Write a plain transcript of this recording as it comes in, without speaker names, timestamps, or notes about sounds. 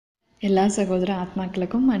எல்லா சகோதர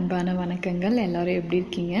ஆத்மாக்களுக்கும் அன்பான வணக்கங்கள். எல்லோரும் எப்படி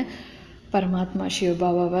இருக்கீங்க? பரமாத்மா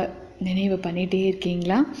சிவபாபாவை நினைவு பண்ணிகிட்டே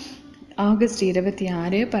இருக்கீங்களா? ஆகஸ்ட்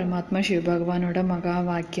 26 பரமாத்மா சிவபகவானோட மகா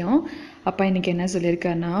வாக்கியம். அப்பா இன்னைக்கு என்ன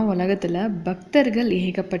சொல்லியிருக்காருன்னா, உலகத்தில் பக்தர்கள்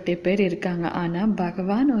ஏகப்பட்ட பேர் இருக்காங்க, ஆனால்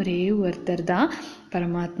பகவான் ஒரே ஒருத்தர் தான்,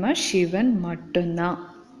 பரமாத்மா சிவன் மட்டும்தான்.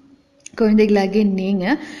 குழந்தைகளாகி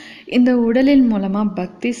நீங்கள் இந்த உடலின் மூலமாக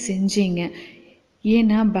பக்தி செஞ்சீங்க,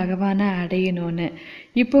 ஏன்னா பகவானை அடையணும்னு.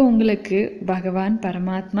 இப்போ உங்களுக்கு பகவான்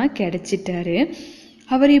பரமாத்மா கிடைச்சிட்டாரு.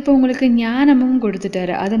 அவர் இப்போ உங்களுக்கு ஞானமும்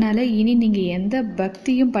கொடுத்துட்டாரு. அதனால் இனி நீங்கள் எந்த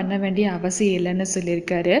பக்தியும் பண்ண வேண்டிய அவசியம் இல்லைன்னு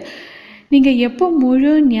சொல்லியிருக்காரு. நீங்கள் எப்போ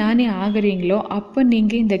முழு ஞானி ஆகுறீங்களோ அப்போ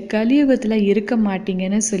நீங்கள் இந்த கலியுகத்தில் இருக்க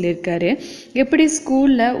மாட்டீங்கன்னு சொல்லியிருக்காரு. எப்படி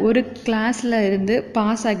ஸ்கூலில் ஒரு கிளாஸில் இருந்து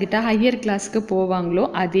பாஸ் ஆகிட்டா ஹையர் கிளாஸுக்கு போவாங்களோ,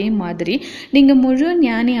 அதே மாதிரி நீங்கள் முழு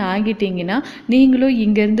ஞானி ஆகிட்டீங்கன்னா நீங்களும்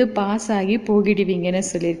இங்கேருந்து பாஸ் ஆகி போகிடுவீங்கன்னு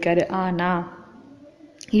சொல்லியிருக்காரு. ஆனால்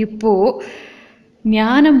இப்போது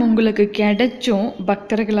ஞானம் உங்களுக்கு கிடைச்சும்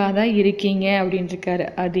பக்தர்களாக தான் இருக்கீங்க அப்படின்ட்டுருக்காரு.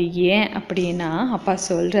 அது ஏன் அப்படின்னா, அப்பா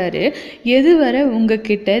சொல்கிறாரு, எதுவரை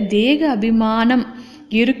உங்ககிட்ட தேக அபிமானம்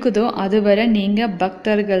இருக்குதோ அதுவரை நீங்கள்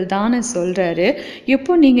பக்தர்கள் தான் சொல்கிறாரு.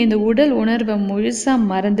 எப்போ நீங்கள் இந்த உடல் உணர்வை முழுசாக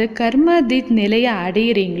மறந்து கர்மதீத் நிலையை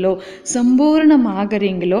அடையிறீங்களோ, சம்பூர்ணம்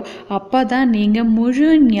ஆகிறீங்களோ, அப்போ தான் நீங்கள்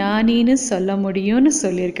முழு ஞானின்னு சொல்ல முடியும்னு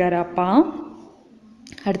சொல்லியிருக்காரு அப்பா.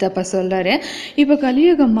 அடுத்தப்பா சொல்கிறாரு, இப்போ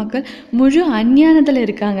கலியுக மக்கள் முழு அஞ்ஞானத்தில்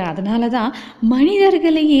இருக்காங்க. அதனால தான்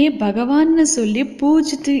மனிதர்களையே பகவான்னு சொல்லி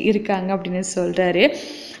பூஜித்து இருக்காங்க அப்படின்னு சொல்கிறாரு.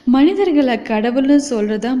 மனிதர்களை கடவுள்னு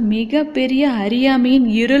சொல்கிறது தான் மிகப்பெரிய அறியாமையின்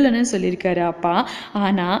இருள்னு சொல்லியிருக்காரு அப்பா.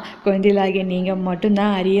 ஆனால் குழந்தைகளாகிய நீங்கள்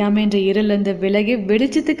மட்டும்தான் அறியாமைன்ற இருளந்து விலகி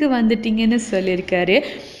வெளிச்சத்துக்கு வந்துட்டீங்கன்னு சொல்லியிருக்காரு.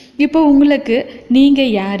 இப்போ உங்களுக்கு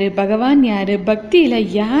நீங்கள் யார், பகவான் யார், பக்தியில்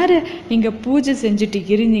யாரை நீங்கள் பூஜை செஞ்சுட்டு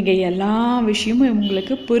இருந்தீங்க, எல்லா விஷயமும்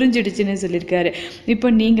உங்களுக்கு புரிஞ்சிடுச்சுன்னு சொல்லியிருக்காரு. இப்போ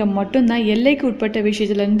நீங்கள் மட்டும்தான் எல்லைக்கு உட்பட்ட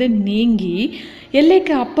விஷயத்துலேருந்து நீங்கி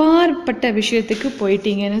எல்லைக்கு அப்பாற்பட்ட விஷயத்துக்கு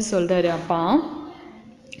போயிட்டீங்கன்னு சொல்கிறாரு அப்பா.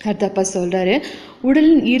 அடுத்தப்பா சொல்கிறாரு,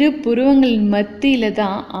 உடலின் இரு புருவங்களின் மத்தியில்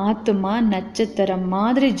தான் ஆத்மா நட்சத்திரம்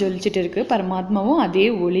மாதிரி ஜொலிச்சுட்டு இருக்கு. பரமாத்மாவும் அதே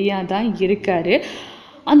ஒளியாக தான் இருக்கார்.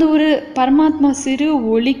 அந்த ஒரு பரமாத்மா சிறு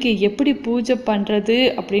ஒளிக்கு எப்படி பூஜை பண்ணுறது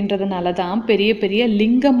அப்படின்றதுனால தான் பெரிய பெரிய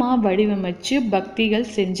லிங்கமாக வடிவமைச்சு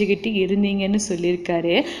பக்திகள் செஞ்சுக்கிட்டு இருந்தீங்கன்னு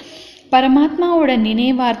சொல்லியிருக்காரு. பரமாத்மாவோட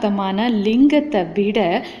நினைவார்த்தமான லிங்கத்தை விட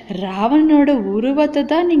ராவணனோட உருவத்தை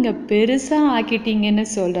தான் நீங்கள் பெருசாக ஆக்கிட்டீங்கன்னு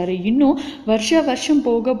சொல்கிறாரு. இன்னும் வருஷம்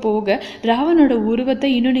போக போக ராவணனோட உருவத்தை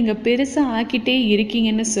இன்னும் நீங்கள் பெருசாக ஆக்கிட்டே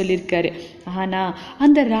இருக்கீங்கன்னு சொல்லியிருக்காரு. ஆனால்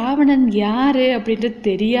அந்த ராவணன் யார் அப்படின்றது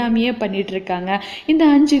தெரியாமையே பண்ணிட்டு இருக்காங்க. இந்த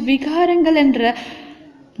 5 விகாரங்கள் என்ற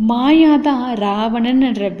மாயாதான் ராவணன்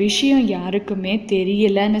என்ற விஷயம் யாருக்குமே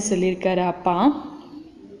தெரியலன்னு சொல்லியிருக்காரு அப்பா.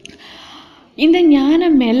 இந்த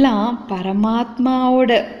ஞானம் எல்லாம்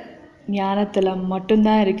பரமாத்மாவோட ஞானத்தில்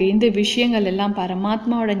மட்டும்தான் இருக்குது. இந்த விஷயங்கள் எல்லாம்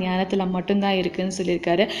பரமாத்மாவோட ஞானத்தில் மட்டும்தான் இருக்குதுன்னு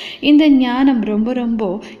சொல்லியிருக்காரு. இந்த ஞானம் ரொம்ப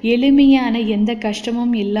ரொம்ப எளிமையான, எந்த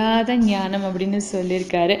கஷ்டமும் இல்லாத ஞானம் அப்படின்னு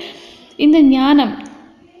சொல்லியிருக்காரு. இந்த ஞானம்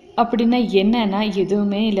அப்படின்னா என்னன்னா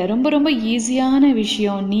எதுவுமே இல்லை, ரொம்ப ரொம்ப ஈஸியான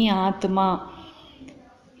விஷயம். நீ ஆத்மா,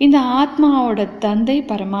 இந்த ஆத்மாவோட தந்தை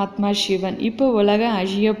பரமாத்மா சிவன். இப்போ உலகம்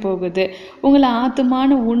அழிய போகுது, உங்களை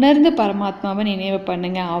ஆத்மான்னு உணர்ந்து பரமாத்மாவை நினைவு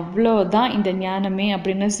பண்ணுங்க, அவ்வளோதான் இந்த ஞானமே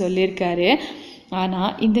அப்படின்னு சொல்லியிருக்காரு.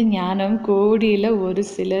 ஆனால் இந்த ஞானம் கோடியில் ஒரு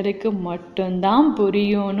சிலருக்கு மட்டும்தான்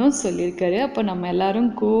புரியும்னு சொல்லியிருக்காரு. அப்போ நம்ம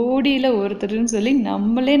எல்லாரும் கோடியில் ஒருத்தருன்னு சொல்லி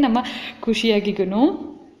நம்ம குஷியாக்கிக்கணும்.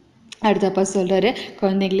 அடுத்தப்பா சொல்கிறாரு,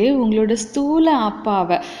 குழந்தைங்களே, உங்களோட ஸ்தூல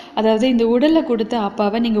அப்பாவை, அதாவது இந்த உடலை கொடுத்த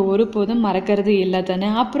அப்பாவை நீங்கள் ஒருபோதும் மறக்கிறது இல்லை தானே?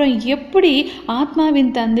 அப்புறம் எப்படி ஆத்மாவின்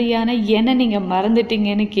தந்தையான என்னை நீங்கள்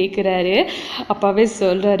மறந்துட்டீங்கன்னு கேட்குறாரு. அப்பாவே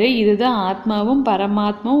சொல்கிறாரு, இதுதான் ஆத்மாவும்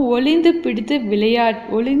பரமாத்மாவும் ஒளிந்து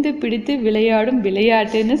பிடித்து விளையாடும்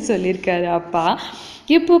விளையாட்டுன்னு சொல்லியிருக்காரு அப்பா.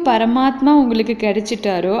 இப்போ பரமாத்மா உங்களுக்கு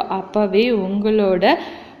கிடைச்சிட்டாரோ அப்போவே உங்களோட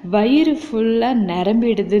வயிறு ஃபுல்லாக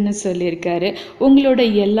நிரம்பிடுதுன்னு சொல்லியிருக்காரு. உங்களோட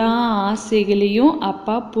எல்லா ஆசைகளையும்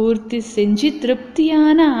அப்பா பூர்த்தி செஞ்சு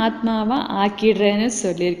திருப்தியான ஆத்மாவாக ஆக்கிடுறேன்னு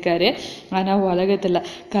சொல்லியிருக்காரு. ஆனால் உலகத்தில்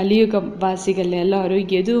கலியுக வாசிகள் எல்லாரும்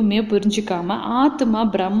எதுவுமே புரிஞ்சுக்காம ஆத்மா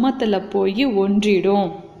பிரம்மத்தில் போய்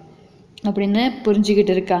ஒன்றிடும் அப்படின்னு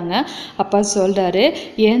புரிஞ்சுக்கிட்டு இருக்காங்க. அப்பா சொல்கிறாரு,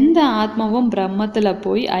 எந்த ஆத்மாவும் பிரம்மத்தில்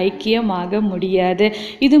போய் ஐக்கியமாக முடியாது,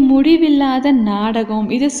 இது முடிவில்லாத நாடகம்,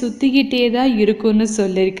 இது சுற்றிக்கிட்டே தான் இருக்குன்னு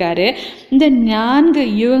சொல்லியிருக்காரு. இந்த 4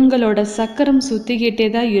 யுகங்களோட சக்கரம் சுற்றிக்கிட்டே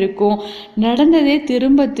தான் இருக்கும், நடந்ததே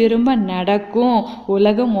திரும்ப திரும்ப நடக்கும்,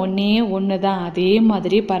 உலகம் ஒன்று தான், அதே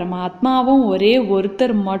மாதிரி பரமாத்மாவும் ஒரே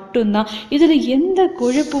ஒருத்தர் மட்டும்தான், இதில் எந்த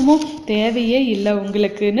குழப்பமும் தேவையே இல்லை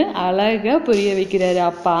உங்களுக்குன்னு அழகாக புரிய வைக்கிறாரு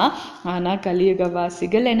அப்பா. ஆனால் கலியுக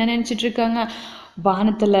வாசிகள் என்ன நினச்சிட்டு இருக்காங்க,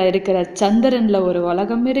 வானத்தில் இருக்கிற சந்திரனில் ஒரு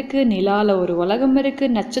உலகம் இருக்குது, நிலாவில் ஒரு உலகம்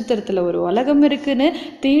இருக்குது, நட்சத்திரத்தில் ஒரு உலகம் இருக்குன்னு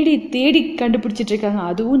தேடி தேடி கண்டுபிடிச்சிட்டு இருக்காங்க.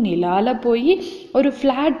 அதுவும் நிலாவில் போய் ஒரு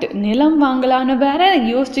ஃப்ளாட் நிலம் வாங்கலான்னு வேற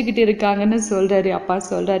யோசிச்சுக்கிட்டு இருக்காங்கன்னு சொல்கிறாரு. அப்பா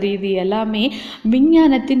சொல்கிறாரு, இது எல்லாமே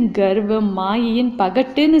விஞ்ஞானத்தின் கர்வம், மாயையின்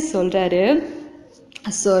பகட்டுன்னு சொல்கிறாரு.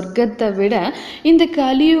 சொர்க்கத்தை விட இந்த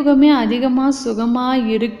கலியுகமே அதிகமாக சுகமாக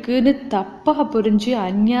இருக்குன்னு தப்பாக புரிஞ்சு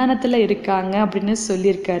அஞ்ஞானத்தில் இருக்காங்க அப்படின்னு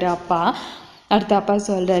சொல்லியிருக்காரு அப்பா. அடுத்த அப்பா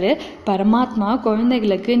சொல்கிறாரு, பரமாத்மா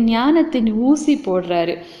குழந்தைகளுக்கு ஞானத்தின் ஊசி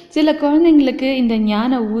போடுறாரு. சில குழந்தைங்களுக்கு இந்த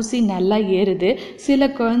ஞான ஊசி நல்லா ஏறுது, சில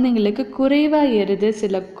குழந்தைங்களுக்கு குறைவாக ஏறுது,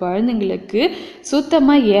 சில குழந்தைங்களுக்கு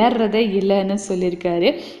சுத்தமாக ஏறுறதே இல்லைன்னு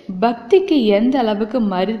சொல்லியிருக்காரு. பக்திக்கு எந்த அளவுக்கு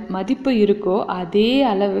மதிப்பு இருக்கோ அதே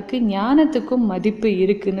அளவுக்கு ஞானத்துக்கும் மதிப்பு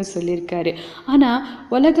இருக்குன்னு சொல்லியிருக்காரு. ஆனால்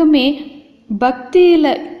உலகமே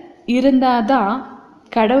பக்தியில் இருந்தாதான்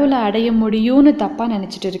கடவுளை அடைய முடியும்னு தப்பாக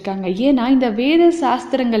நினச்சிட்டு இருக்காங்க. ஏன்னா இந்த வேத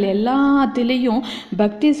சாஸ்திரங்கள் எல்லாத்துலேயும்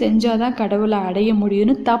பக்தி செஞ்சாதான் கடவுளை அடைய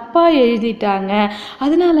முடியும்னு தப்பாக எழுதிட்டாங்க.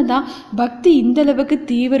 அதனால தான் பக்தி இந்தளவுக்கு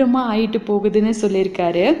தீவிரமாக ஆயிட்டு போகுதுன்னு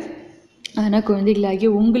சொல்லியிருக்காரு. ஆனால் குழந்தைகளாகி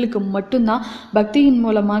உங்களுக்கு மட்டும்தான் பக்தியின்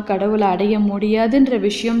மூலமாக கடவுளை அடைய முடியாதுன்ற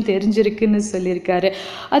விஷயம் தெரிஞ்சிருக்குன்னு சொல்லியிருக்காரு.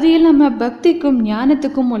 அது இல்லாமல் பக்திக்கும்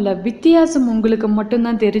ஞானத்துக்கும் உள்ள வித்தியாசம் உங்களுக்கு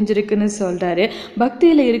மட்டும்தான் தெரிஞ்சிருக்குன்னு சொல்கிறாரு.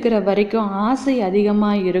 பக்தியில் இருக்கிற வரைக்கும் ஆசை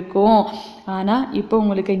அதிகமாக இருக்கும், ஆனால் இப்போ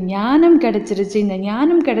உங்களுக்கு ஞானம் கிடைச்சிருச்சு. இந்த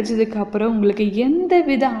ஞானம் கிடைச்சதுக்கு அப்புறம் உங்களுக்கு எந்த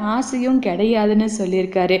வித ஆசையும் கிடையாதுன்னு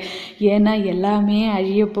சொல்லியிருக்காரு. ஏன்னா எல்லாமே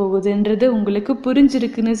அழிய போகுதுன்றது உங்களுக்கு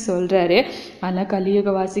புரிஞ்சிருக்குன்னு சொல்கிறாரு. ஆனால்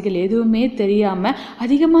கலியுகவாசிகள் எதுவுமே தெரியாமல்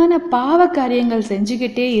அதிகமான பாவ காரியங்கள்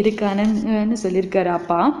செஞ்சுக்கிட்டே இருக்கானுன்னு சொல்லியிருக்காரு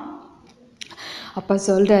அப்பா. அப்பா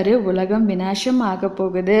சொல்கிறாரு, உலகம் விநாசம் ஆக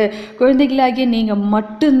போகுது, குழந்தைகளாகிய நீங்கள்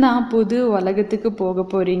மட்டும்தான் புது உலகத்துக்கு போக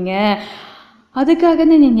போகிறீங்க, அதுக்காக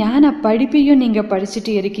நீங்கள் ஞான படிப்பையும் நீங்கள்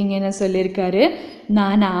படிச்சுட்டு இருக்கீங்கன்னு சொல்லியிருக்காரு.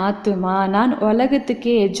 நான் ஆத்துமா, நான்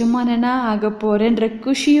உலகத்துக்கே எஜமானனா ஆக போகிறேன்ற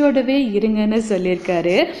குஷியோடவே இருங்கன்னு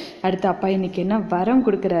சொல்லியிருக்காரு. அடுத்த அப்பா இன்னைக்கு என்ன வரம்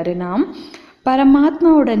கொடுக்குறாருன்னா,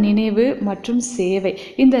 பரமாத்மாவோட நினைவு மற்றும் சேவை,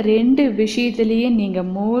 இந்த 2 விஷயத்திலேயே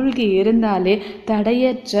நீங்கள் மூழ்கி இருந்தாலே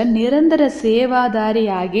தடையற்ற நிரந்தர சேவாதாரி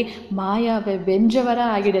ஆகி மாயாவை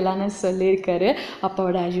வென்றவராக ஆகிடலான்னு சொல்லியிருக்காரு.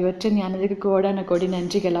 அப்பாவோட அழிவற்ற ஞானத்துக்கு கோடான கோடி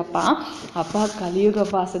நன்றிகள் அப்பா. அப்பா கலியுக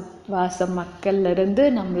வாச மக்கள்லேருந்து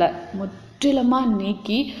நம்மளை முற்றிலுமாக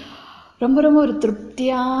நீக்கி ரொம்ப ரொம்ப ஒரு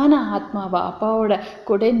திருப்தியான ஆத்மாவா, அப்பாவோட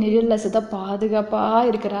கொடை நிழலில் சதா பாதுகாப்பாக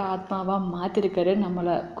இருக்கிற ஆத்மாவாக மாற்றிருக்காரு.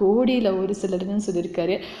 நம்மளை கோடியில் ஒரு சிலர்னு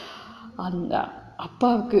சொல்லியிருக்காரு. அந்த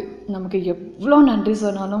அப்பாவுக்கு நமக்கு எவ்வளோ நன்றி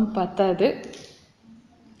சொன்னாலும் பத்தாது.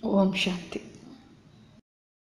 ஓம் சாந்தி.